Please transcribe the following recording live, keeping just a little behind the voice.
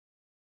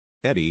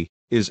Eddy,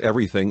 is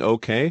everything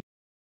okay?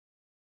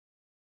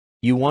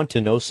 You want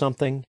to know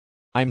something?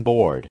 I'm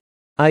bored.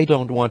 I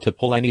don't want to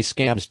pull any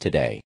scams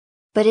today.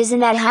 But isn't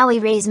that how we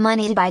raise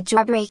money to buy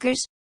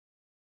jawbreakers?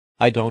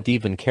 I don't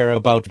even care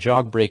about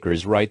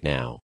jawbreakers right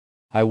now.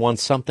 I want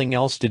something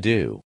else to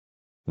do.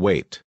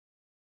 Wait.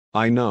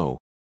 I know.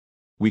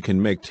 We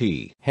can make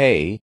tea.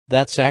 Hey,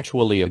 that's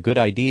actually a good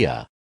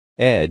idea.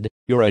 Ed,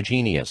 you're a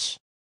genius.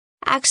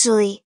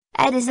 Actually,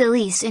 Ed is the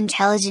least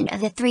intelligent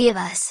of the three of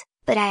us,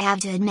 but I have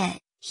to admit,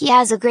 he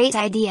has a great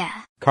idea.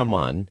 Come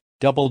on,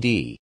 Double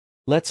D.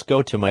 Let's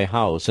go to my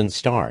house and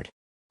start.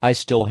 I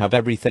still have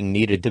everything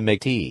needed to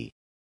make tea.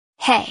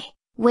 Hey,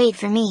 wait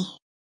for me.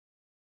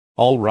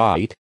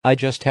 Alright, I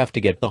just have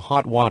to get the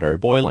hot water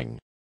boiling.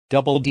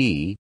 Double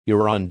D,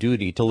 you're on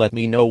duty to let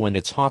me know when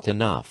it's hot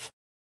enough.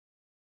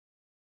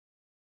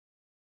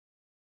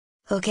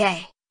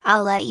 Okay,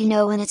 I'll let you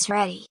know when it's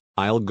ready.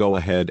 I'll go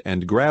ahead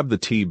and grab the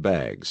tea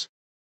bags.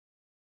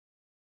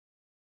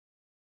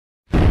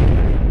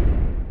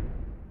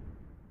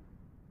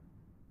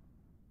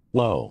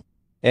 Whoa.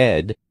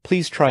 Ed,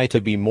 please try to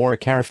be more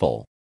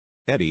careful.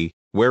 Eddy,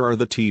 where are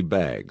the tea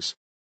bags?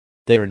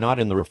 They're not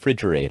in the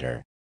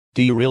refrigerator.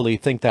 Do you really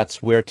think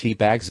that's where tea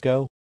bags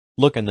go?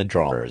 Look in the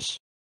drawers.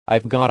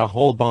 I've got a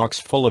whole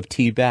box full of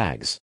tea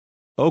bags.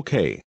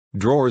 Okay,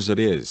 drawers it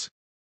is.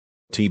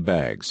 Tea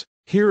bags,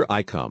 here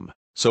I come,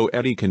 so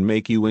Eddy can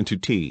make you into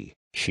tea.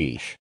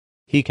 Sheesh.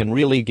 He can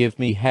really give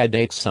me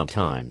headaches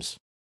sometimes.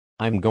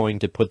 I'm going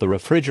to put the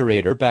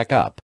refrigerator back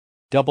up.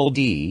 Double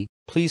D,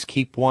 please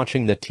keep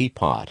watching the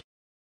teapot.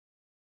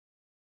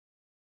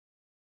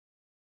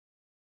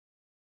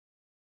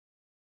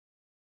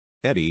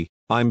 Eddy,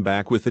 I'm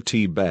back with the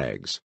tea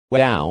bags.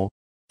 Wow.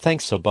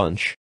 Thanks a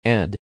bunch,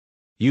 Ed.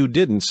 You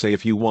didn't say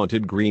if you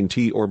wanted green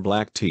tea or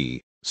black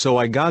tea, so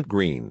I got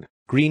green.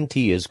 Green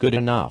tea is good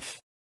enough.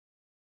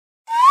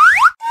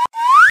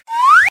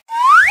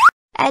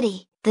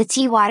 Eddy, the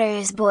tea water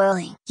is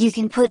boiling. You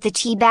can put the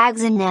tea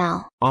bags in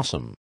now.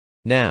 Awesome.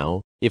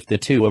 Now, if the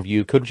two of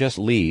you could just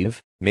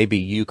leave, maybe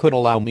you could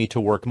allow me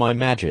to work my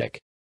magic.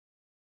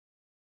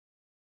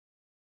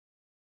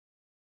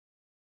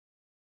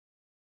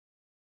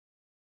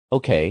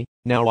 Okay,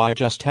 now I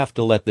just have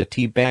to let the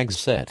tea bags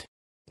set.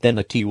 Then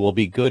the tea will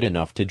be good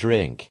enough to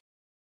drink.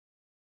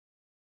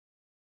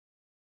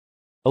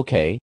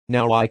 Okay,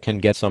 now I can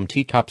get some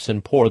teacups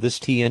and pour this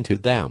tea into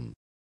them.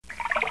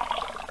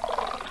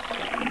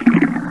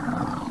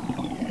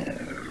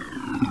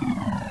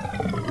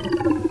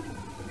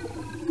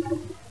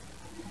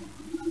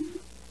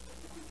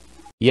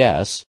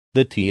 Yes,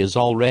 the tea is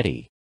all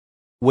ready.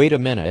 Wait a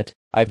minute,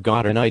 I've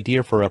got an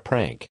idea for a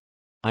prank.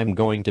 I'm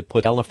going to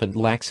put elephant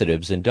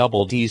laxatives in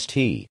Double D's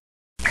tea.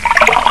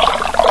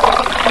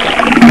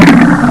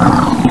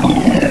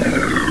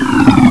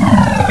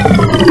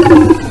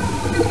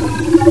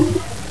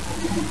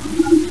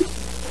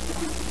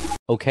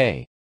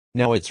 Okay,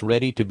 now it's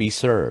ready to be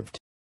served.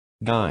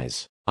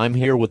 Guys, I'm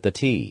here with the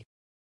tea.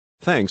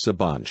 Thanks a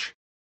bunch.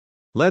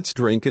 Let's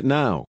drink it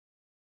now.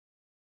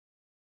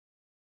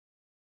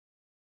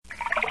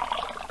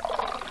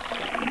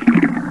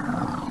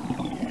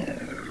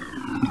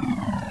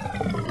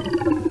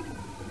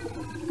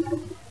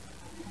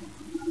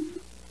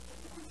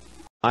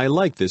 I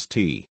like this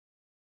tea.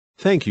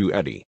 Thank you,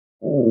 Eddy.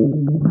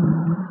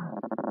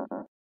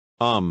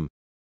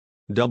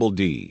 Double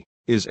D,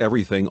 is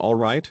everything all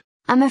right?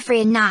 I'm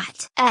afraid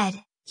not.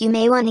 Ed, you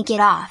may want to get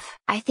off.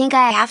 I think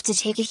I have to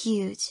take a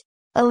huge...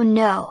 Oh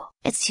no,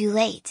 it's too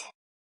late.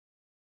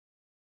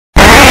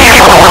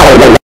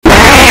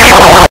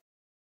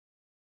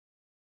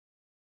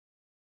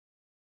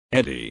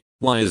 Eddy,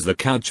 why is the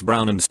couch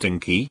brown and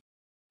stinky?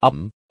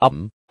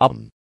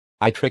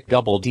 I tricked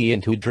Double D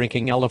into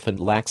drinking elephant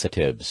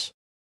laxatives.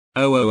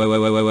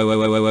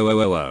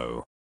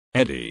 Oh.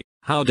 Eddy,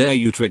 how dare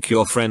you trick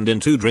your friend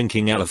into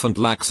drinking elephant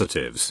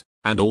laxatives,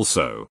 and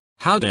also,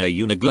 how dare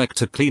you neglect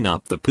to clean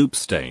up the poop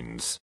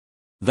stains.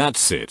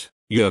 That's it,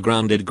 you're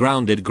grounded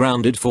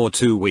for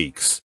 2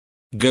 weeks.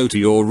 Go to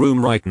your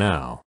room right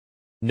now.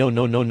 No.